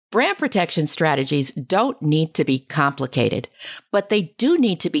Brand protection strategies don't need to be complicated, but they do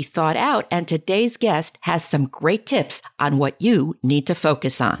need to be thought out, and today's guest has some great tips on what you need to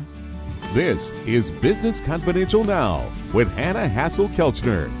focus on. This is Business Confidential Now with Hannah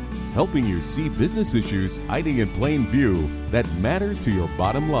Hassel-Kelchner, helping you see business issues hiding in plain view that matter to your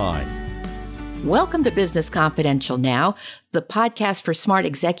bottom line. Welcome to Business Confidential Now, the podcast for smart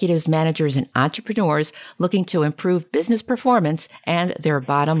executives, managers, and entrepreneurs looking to improve business performance and their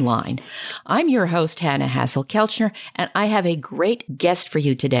bottom line. I'm your host, Hannah Hassel-Kelchner, and I have a great guest for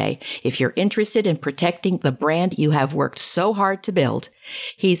you today. If you're interested in protecting the brand you have worked so hard to build,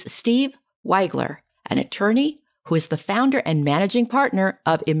 he's Steve Weigler, an attorney who is the founder and managing partner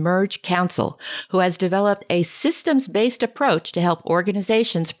of Emerge Counsel, who has developed a systems-based approach to help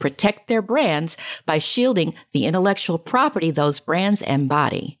organizations protect their brands by shielding the intellectual property those brands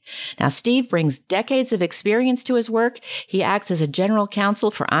embody. Now, Steve brings decades of experience to his work. He acts as a general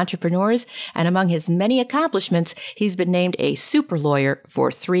counsel for entrepreneurs, and among his many accomplishments, he's been named a super lawyer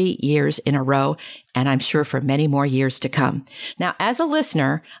for 3 years in a row, and I'm sure for many more years to come. Now, as a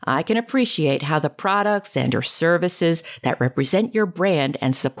listener, I can appreciate how the products and or services that represent your brand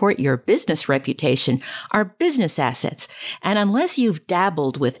and support your business reputation are business assets. And unless you've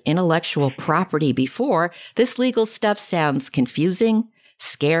dabbled with intellectual property before, this legal stuff sounds confusing,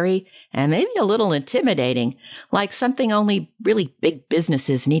 scary, and maybe a little intimidating, like something only really big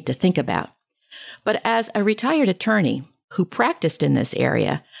businesses need to think about. But as a retired attorney who practiced in this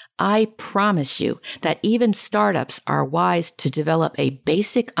area, I promise you that even startups are wise to develop a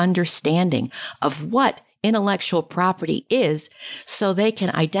basic understanding of what intellectual property is so they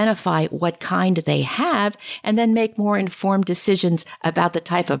can identify what kind they have and then make more informed decisions about the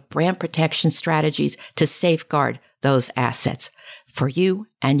type of brand protection strategies to safeguard those assets for you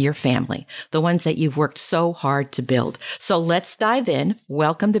and your family, the ones that you've worked so hard to build. So let's dive in.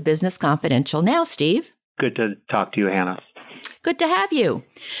 Welcome to Business Confidential Now, Steve. Good to talk to you, Hannah. Good to have you.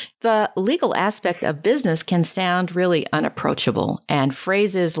 The legal aspect of business can sound really unapproachable, and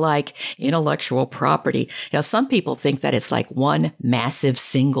phrases like intellectual property, some people think that it's like one massive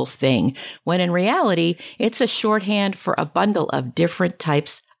single thing, when in reality, it's a shorthand for a bundle of different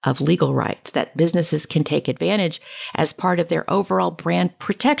types of legal rights that businesses can take advantage as part of their overall brand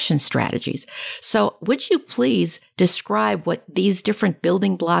protection strategies. So would you please describe what these different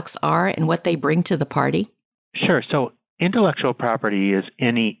building blocks are and what they bring to the party? Sure. So intellectual property is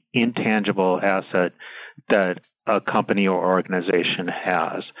any intangible asset that a company or organization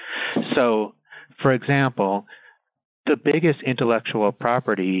has. So, for example, the biggest intellectual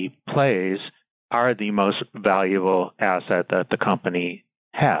property plays are the most valuable asset that the company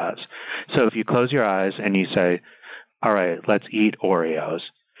has. So if you close your eyes and you say, all right, let's eat Oreos,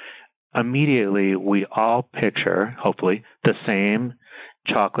 immediately we all picture, hopefully, the same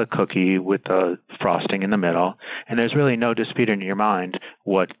chocolate cookie with the frosting in the middle, and there's really no dispute in your mind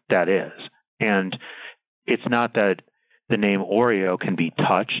what that is. And it's not that the name Oreo can be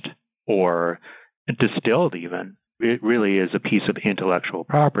touched or distilled even. It really is a piece of intellectual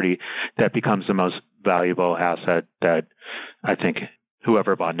property that becomes the most valuable asset that I think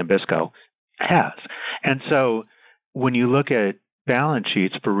whoever bought Nabisco has. And so when you look at balance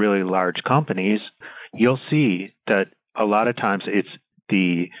sheets for really large companies, you'll see that a lot of times it's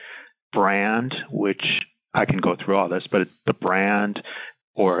the brand, which I can go through all this, but the brand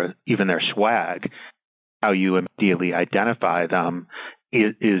or even their swag, how you immediately identify them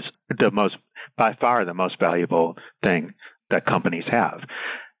is the most, by far the most valuable thing that companies have.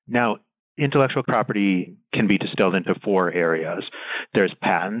 Now, intellectual property can be distilled into 4 areas. There's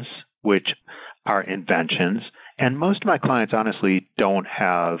patents, which are inventions, and most of my clients honestly don't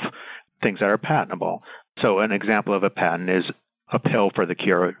have things that are patentable. So an example of a patent is a pill for the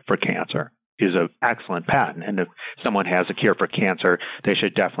cure for cancer is an excellent patent. And if someone has a cure for cancer, they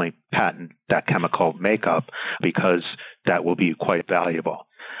should definitely patent that chemical makeup because that will be quite valuable.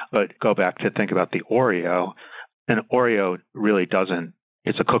 But go back to think about the Oreo. An Oreo really doesn't,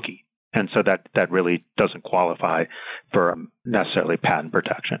 it's a cookie. And so that really doesn't qualify for necessarily patent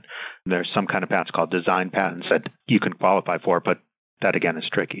protection. There's some kind of patents called design patents that you can qualify for, but that again is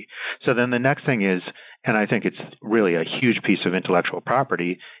tricky. So then the next thing is, and I think it's really a huge piece of intellectual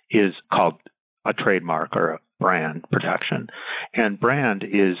property, is called a trademark or a brand protection. And brand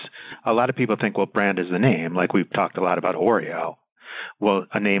is, a lot of people think, well, brand is the name, like we've talked a lot about Oreo. Well,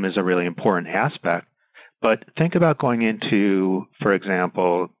 a name is a really important aspect, but think about going into, for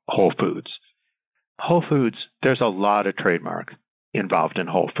example, Whole Foods. Whole Foods, there's a lot of trademark involved in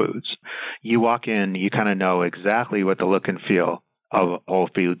Whole Foods. You walk in, you kind of know exactly what the look and feel of Whole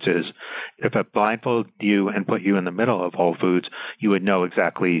Foods is if I blindfolded you and put you in the middle of Whole Foods, you would know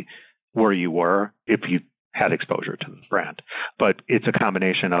exactly where you were if you had exposure to the brand. But it's a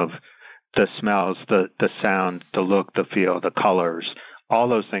combination of the smells, the sound, the look, the feel, the colors. All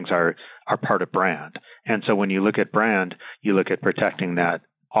those things are part of brand. And so when you look at brand, you look at protecting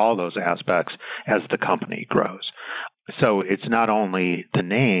all those aspects as the company grows. So it's not only the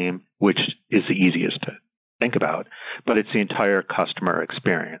name, which is the easiest to think about, but it's the entire customer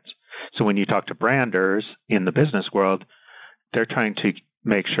experience. So when you talk to branders in the business world, they're trying to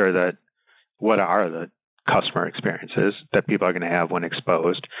make sure that what are the customer experiences that people are going to have when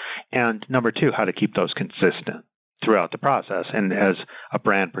exposed, and number two, how to keep those consistent throughout the process. And as a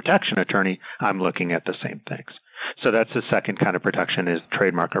brand protection attorney, I'm looking at the same things. So that's the second kind of protection, is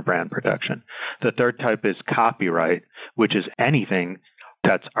trademark or brand protection. The third type is copyright, which is anything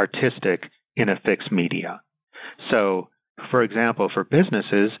that's artistic in a fixed media. So, for example, for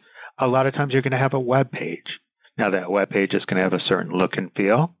businesses, a lot of times you're going to have a web page. Now, that web page is going to have a certain look and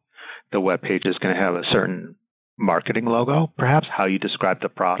feel. The web page is going to have a certain marketing logo, perhaps how you describe the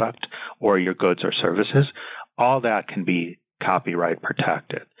product or your goods or services. All that can be copyright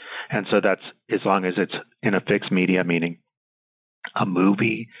protected. And so that's as long as it's in a fixed media, meaning a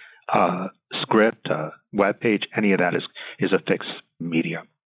movie, a script, a web page, any of that is a fixed media,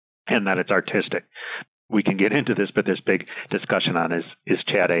 and that it's artistic. We can get into this, but there's big discussion on is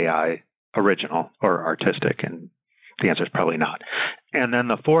chat AI original or artistic? And the answer is probably not. And then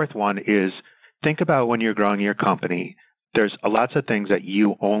the fourth one is, think about when you're growing your company, there's lots of things that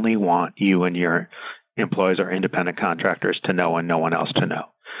you only want you and your employees or independent contractors to know and no one else to know.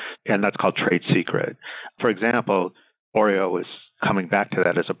 And that's called trade secret. For example, Oreo is coming back to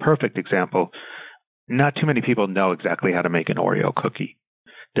that as a perfect example. Not too many people know exactly how to make an Oreo cookie.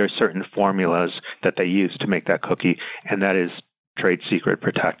 There's certain formulas that they use to make that cookie, and that is trade secret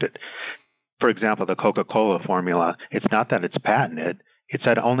protected. For example, the Coca-Cola formula, it's not that it's patented. It's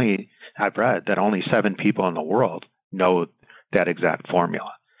that I've read that only 7 people in the world know that exact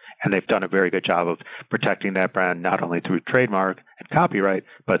formula. And they've done a very good job of protecting that brand, not only through trademark and copyright,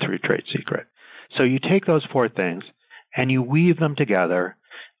 but through trade secret. So you take those 4 things and you weave them together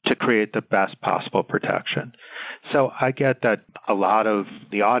to create the best possible protection. So I get that a lot of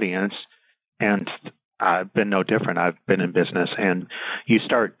the audience, and I've been no different, I've been in business, and you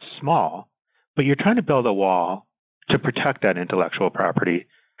start small, but you're trying to build a wall to protect that intellectual property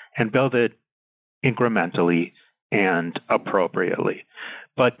and build it incrementally and appropriately.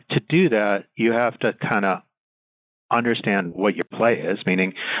 But to do that, you have to kind of understand what your play is,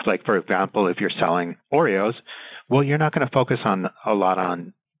 meaning, like, for example, if you're selling Oreos, well, you're not going to focus a lot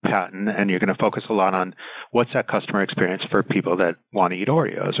on patent, and you're going to focus a lot on what's that customer experience for people that want to eat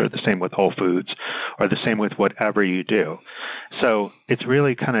Oreos, or the same with Whole Foods, or the same with whatever you do. So it's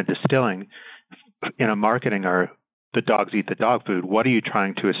really kind of distilling in a marketing or the dogs eat the dog food. What are you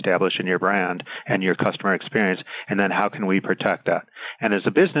trying to establish in your brand and your customer experience? And then how can we protect that? And as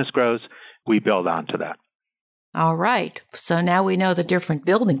the business grows, we build onto that. All right. So now we know the different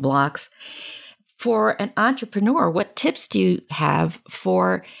building blocks. For an entrepreneur, what tips do you have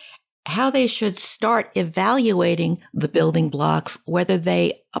for how they should start evaluating the building blocks, whether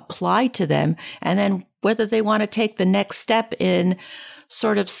they apply to them, and then whether they want to take the next step in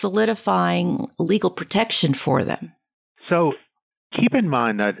sort of solidifying legal protection for them? So keep in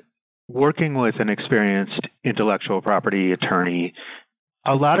mind that working with an experienced intellectual property attorney,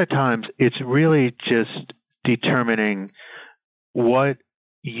 a lot of times it's really just determining what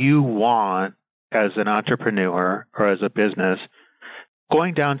you want as an entrepreneur or as a business,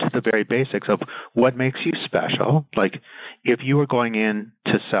 going down to the very basics of what makes you special. Like if you were going in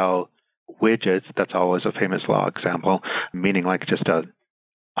to sell widgets, that's always a famous law example, meaning like just a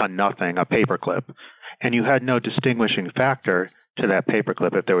paperclip, and you had no distinguishing factor to that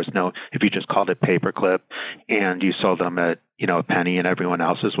paperclip. If you just called it paperclip and you sold them at, a penny and everyone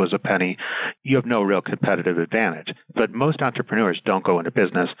else's was a penny, you have no real competitive advantage. But most entrepreneurs don't go into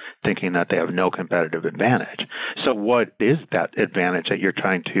business thinking that they have no competitive advantage. So what is that advantage that you're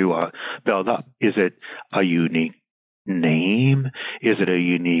trying to build up? Is it a unique name? Is it a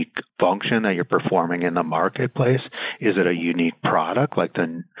unique function that you're performing in the marketplace? Is it a unique product like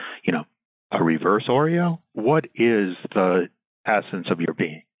a reverse Oreo? What is the essence of your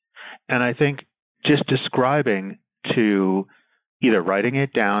being? And I think just describing to either writing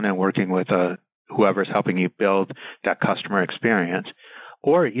it down and working with whoever's helping you build that customer experience,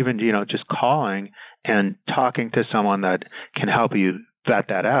 or even, just calling and talking to someone that can help you vet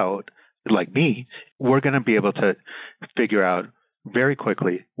that out, like me, we're going to be able to figure out very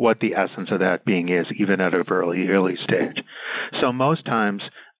quickly what the essence of that being is, even at a early stage. So most times,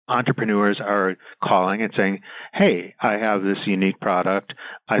 entrepreneurs are calling and saying, hey, I have this unique product.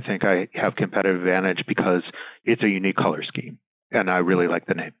 I think I have competitive advantage because it's a unique color scheme, and I really like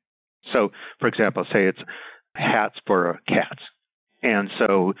the name. So, for example, say it's hats for cats. And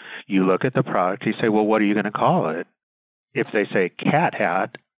so you look at the product, you say, well, what are you going to call it? If they say cat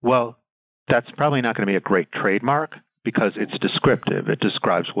hat, well, that's probably not going to be a great trademark because it's descriptive. It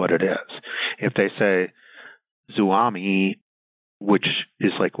describes what it is. If they say Zuami, which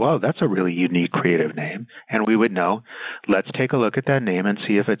is like, well, that's a really unique creative name, and we would know, let's take a look at that name and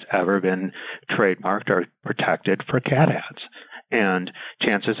see if it's ever been trademarked or protected for cat hats. And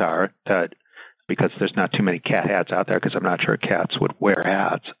chances are that, because there's not too many cat hats out there, because I'm not sure cats would wear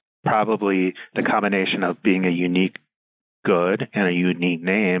hats, probably the combination of being a unique good and a unique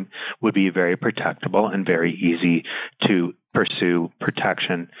name would be very protectable and very easy to pursue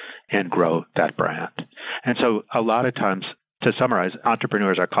protection and grow that brand. And so a lot of times, to summarize,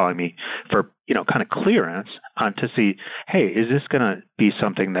 entrepreneurs are calling me for, kind of clearance on to see, hey, is this going to be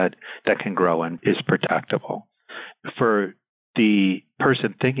something that can grow and is protectable? For the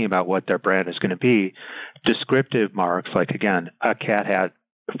person thinking about what their brand is going to be, descriptive marks like, again, a cat hat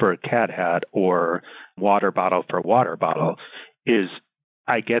for a cat hat or water bottle for a water bottle is,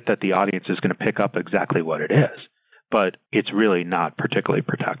 I get that the audience is going to pick up exactly what it is, but it's really not particularly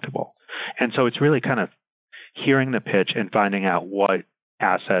protectable. And so it's really kind of hearing the pitch and finding out what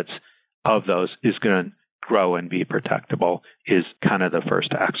assets of those is going to grow and be protectable is kind of the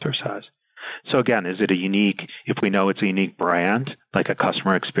first exercise. So again, is it a unique, if we know it's a unique brand, like a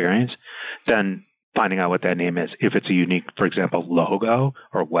customer experience, then finding out what that name is. If it's a unique, for example, logo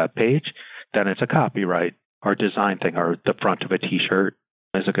or web page, then it's a copyright or design thing, or the front of a T-shirt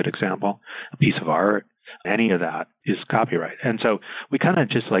is a good example, a piece of art. Any of that is copyright. And so we kind of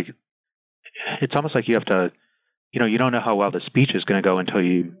just like, it's almost like you have to, you don't know how well the speech is going to go until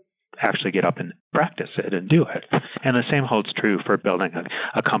you actually get up and practice it and do it. And the same holds true for building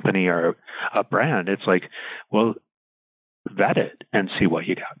a company or a brand. It's like, well, vet it and see what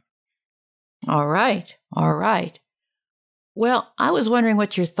you got. All right. Well, I was wondering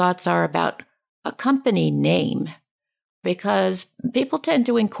what your thoughts are about a company name, because people tend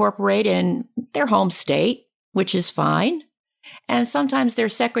to incorporate in their home state, which is fine. And sometimes their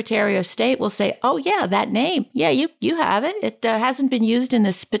Secretary of State will say, oh, yeah, that name. Yeah, you have it. It hasn't been used in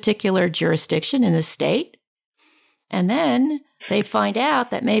this particular jurisdiction in the state. And then they find out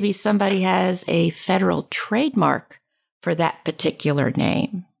that maybe somebody has a federal trademark for that particular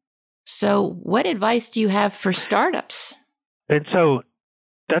name. So what advice do you have for startups? And so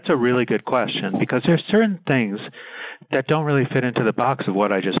that's a really good question, because there's certain things that don't really fit into the box of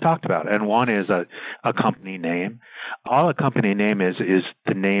what I just talked about. And one is a company name. All a company name is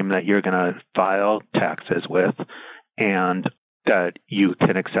the name that you're going to file taxes with, and that you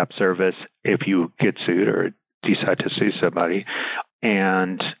can accept service if you get sued or decide to sue somebody,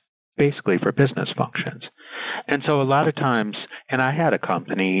 and basically for business functions. And so a lot of times, and I had a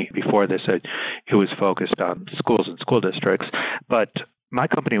company before this, it was focused on schools and school districts, but my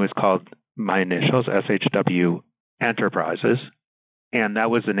company was called, my initials, SHW Enterprises, and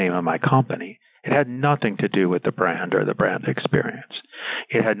that was the name of my company. It had nothing to do with the brand or the brand experience.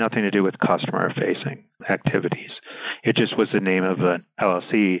 It had nothing to do with customer-facing activities. It just was the name of an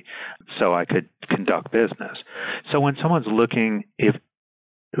LLC so I could conduct business. So when someone's looking,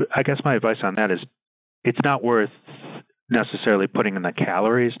 I guess my advice on that is, it's not worth necessarily putting in the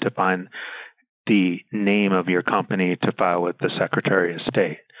calories to find the name of your company to file with the Secretary of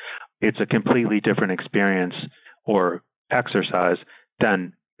State. It's a completely different experience or exercise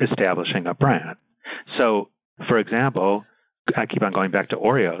than establishing a brand. So, for example, I keep on going back to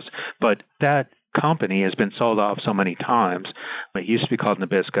Oreos, but that company has been sold off so many times. It used to be called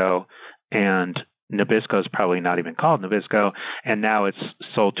Nabisco, and Nabisco is probably not even called Nabisco, and now it's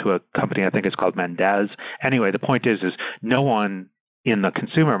sold to a company, I think it's called Mendez. Anyway, the point is no one in the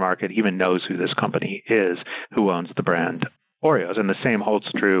consumer market even knows who this company is, who owns the brand Oreos. And the same holds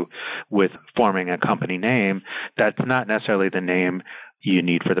true with forming a company name. That's not necessarily the name you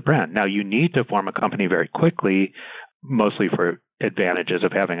need for the brand. Now, you need to form a company very quickly, mostly for advantages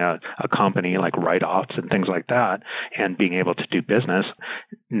of having a company like write-offs and things like that, and being able to do business,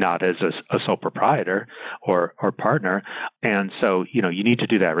 not as a sole proprietor or partner. And so, you need to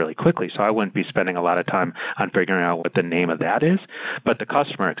do that really quickly. So I wouldn't be spending a lot of time on figuring out what the name of that is. But the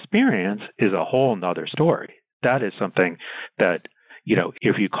customer experience is a whole nother story. That is something that,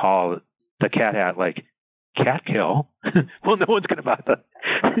 if you call the cat hat like cat kill, well, no one's going to buy that.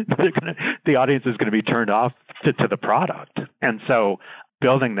 The audience is going to be turned off to the product. And so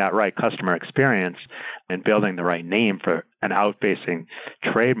building that right customer experience and building the right name for an out-facing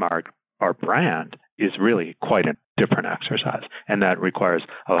trademark or brand is really quite a different exercise. And that requires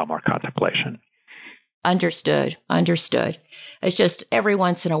a lot more contemplation. Understood. It's just every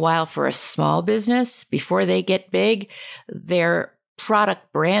once in a while for a small business, before they get big, their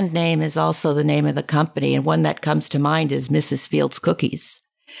product brand name is also the name of the company. And one that comes to mind is Mrs. Fields Cookies.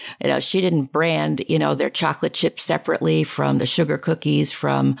 She didn't brand, their chocolate chips separately from the sugar cookies,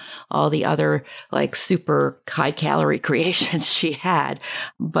 from all the other like super high calorie creations she had.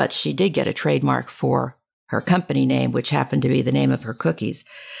 But she did get a trademark for her company name, which happened to be the name of her cookies.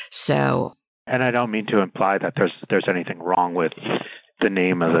 So. And I don't mean to imply that there's anything wrong with the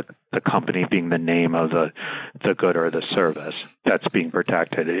name of the company being the name of the good or the service that's being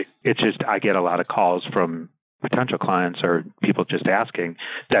protected. It's just, I get a lot of calls from potential clients or people just asking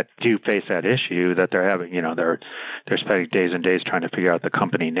that do face that issue, that they're having, they're spending days and days trying to figure out the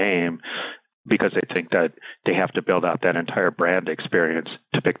company name because they think that they have to build out that entire brand experience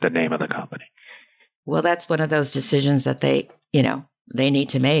to pick the name of the company. Well, that's one of those decisions that they need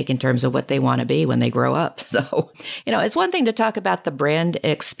to make in terms of what they want to be when they grow up. So, it's one thing to talk about the brand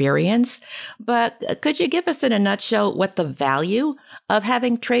experience, but could you give us in a nutshell what the value of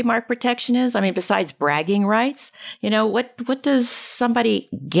having trademark protection is? I mean, besides bragging rights, what does somebody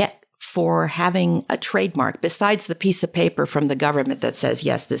get for having a trademark besides the piece of paper from the government that says,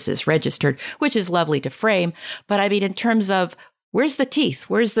 yes, this is registered, which is lovely to frame. But I mean, in terms of where's the teeth?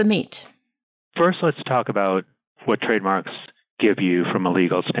 Where's the meat? First, let's talk about what trademarks give you from a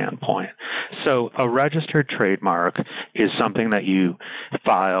legal standpoint. So a registered trademark is something that you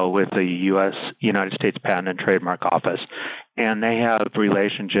file with the United States Patent and Trademark Office, and they have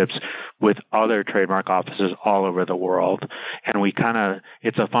relationships with other trademark offices all over the world. And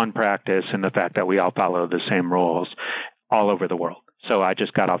it's a fun practice in the fact that we all follow the same rules all over the world. So I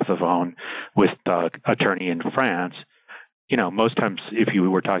just got off the phone with the attorney in France. Most times if you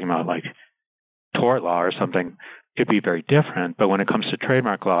were talking about like tort law or something, it'd be very different. But when it comes to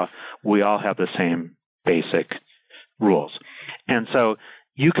trademark law, we all have the same basic rules. And so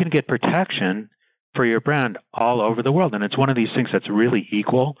you can get protection for your brand all over the world. And it's one of these things that's really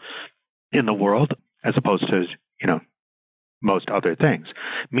equal in the world as opposed to, most other things.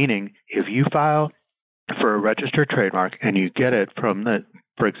 Meaning, if you file for a registered trademark and you get it from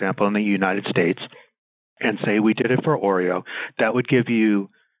for example, in the United States, and say we did it for Oreo, that would give you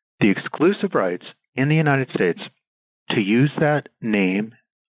the exclusive rights in the United States to use that name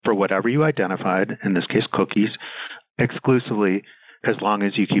for whatever you identified, in this case cookies, exclusively as long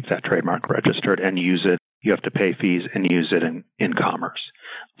as you keep that trademark registered and use it. You have to pay fees and use it in commerce.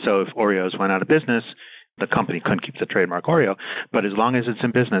 So if Oreos went out of business, the company couldn't keep the trademark Oreo, but as long as it's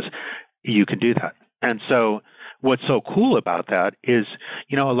in business, you can do that. And so what's so cool about that is,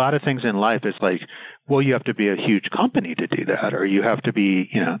 a lot of things in life is like, well, you have to be a huge company to do that, or you have to be,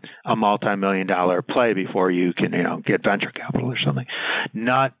 a multi-million-dollar play before you can, get venture capital or something.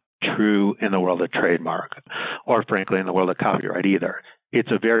 Not true in the world of trademark, or frankly, in the world of copyright either.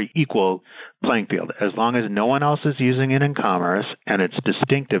 It's a very equal playing field. As long as no one else is using it in commerce and it's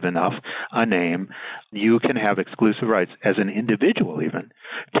distinctive enough a name, you can have exclusive rights as an individual even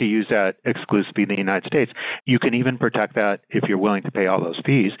to use that exclusively in the United States. You can even protect that if you're willing to pay all those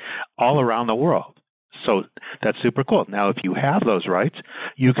fees all around the world. So that's super cool. Now, if you have those rights,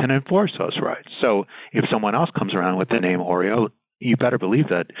 you can enforce those rights. So if someone else comes around with the name Oreo, you better believe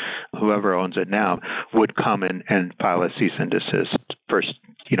that whoever owns it now would come in and file a cease and desist, first,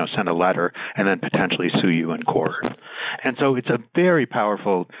 send a letter, and then potentially sue you in court. And so it's a very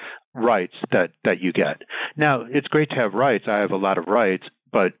powerful rights that you get. Now, it's great to have rights. I have a lot of rights,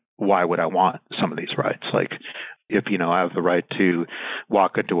 but why would I want some of these rights? Like, if, I have the right to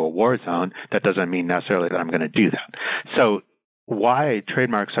walk into a war zone, that doesn't mean necessarily that I'm going to do that. So why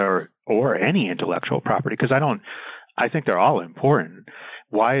trademarks or any intellectual property, because I think they're all important.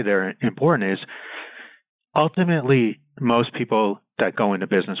 Why they're important is ultimately most people that go into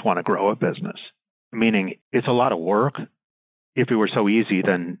business want to grow a business, meaning it's a lot of work. If it were so easy,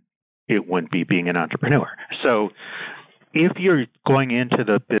 then it wouldn't be being an entrepreneur. So if you're going into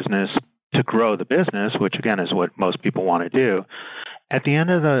the business to grow the business, which again is what most people want to do, at the end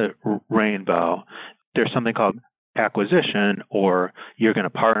of the rainbow, there's something called acquisition, or you're going to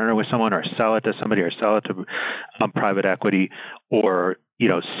partner with someone or sell it to somebody or sell it to private equity, or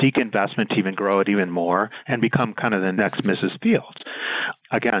seek investment to even grow it even more and become kind of the next Mrs. Fields.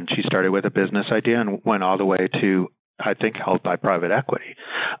 Again, she started with a business idea and went all the way to, I think, held by private equity.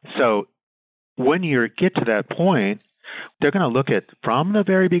 So when you get to that point, They're going to look at from the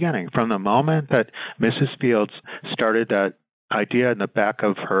very beginning, from the moment that Mrs. Fields started that idea in the back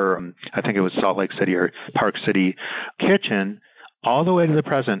of her, I think it was Salt Lake City or Park City kitchen, all the way to the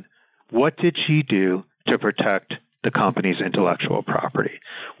present. What did she do to protect the company's intellectual property?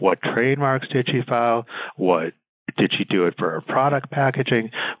 What trademarks did she file? What did she do it for her product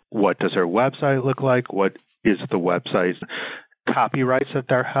packaging? What does her website look like? What is the website's copyrights that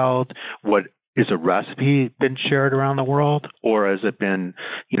they're held? What is a recipe been shared around the world, or has it been,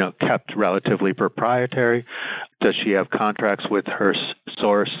 kept relatively proprietary? Does she have contracts with her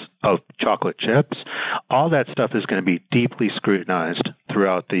source of chocolate chips? All that stuff is going to be deeply scrutinized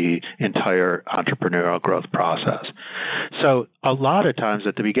throughout the entire entrepreneurial growth process. So a lot of times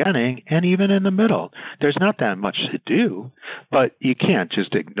at the beginning and even in the middle, there's not that much to do, but you can't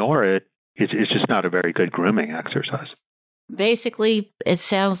just ignore it. It's just not a very good grooming exercise. Basically, it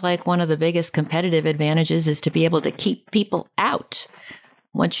sounds like one of the biggest competitive advantages is to be able to keep people out.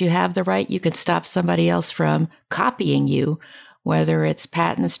 Once you have the right, you can stop somebody else from copying you, whether it's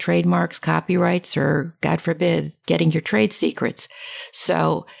patents, trademarks, copyrights, or, God forbid, getting your trade secrets.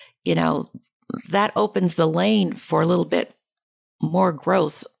 So, that opens the lane for a little bit more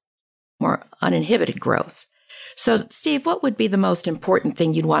growth, more uninhibited growth. So, Steve, what would be the most important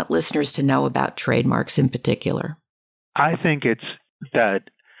thing you'd want listeners to know about trademarks in particular? I think it's that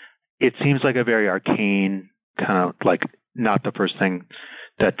it seems like a very arcane, kind of like not the first thing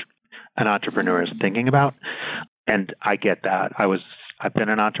that an entrepreneur is thinking about. And I get that. I've been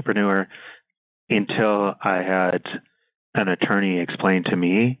an entrepreneur until I had an attorney explain to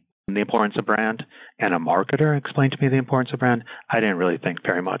me the importance of brand and a marketer explain to me the importance of brand. I didn't really think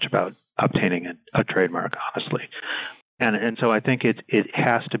very much about obtaining a trademark, honestly. And so I think it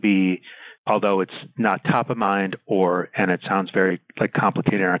has to be, although it's not top of mind and it sounds very like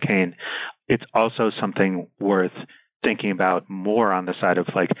complicated and arcane, it's also something worth thinking about more on the side of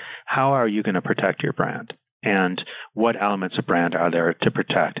like, how are you going to protect your brand? And what elements of brand are there to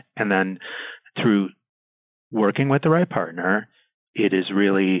protect? And then through working with the right partner, it is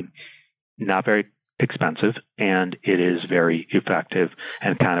really not very expensive and it is very effective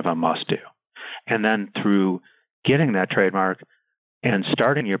and kind of a must do. And then through getting that trademark and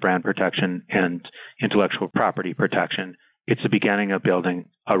starting your brand protection and intellectual property protection, it's the beginning of building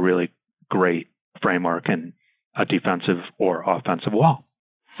a really great framework and a defensive or offensive wall.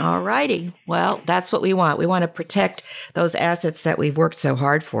 All righty. Well, that's what we want. We want to protect those assets that we've worked so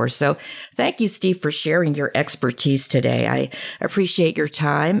hard for. So thank you, Steve, for sharing your expertise today. I appreciate your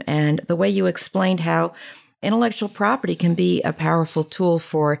time and the way you explained how intellectual property can be a powerful tool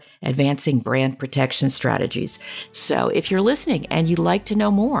for advancing brand protection strategies. So if you're listening and you'd like to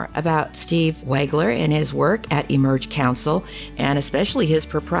know more about Steve Weigler and his work at Emerge Counsel, and especially his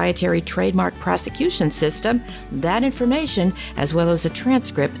proprietary trademark prosecution system, that information, as well as a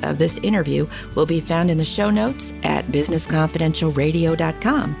transcript of this interview, will be found in the show notes at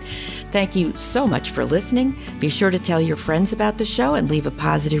businessconfidentialradio.com. Thank you so much for listening. Be sure to tell your friends about the show and leave a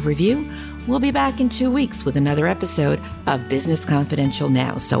positive review. We'll be back in 2 weeks with another episode of Business Confidential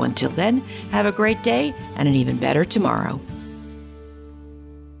Now. So until then, have a great day and an even better tomorrow.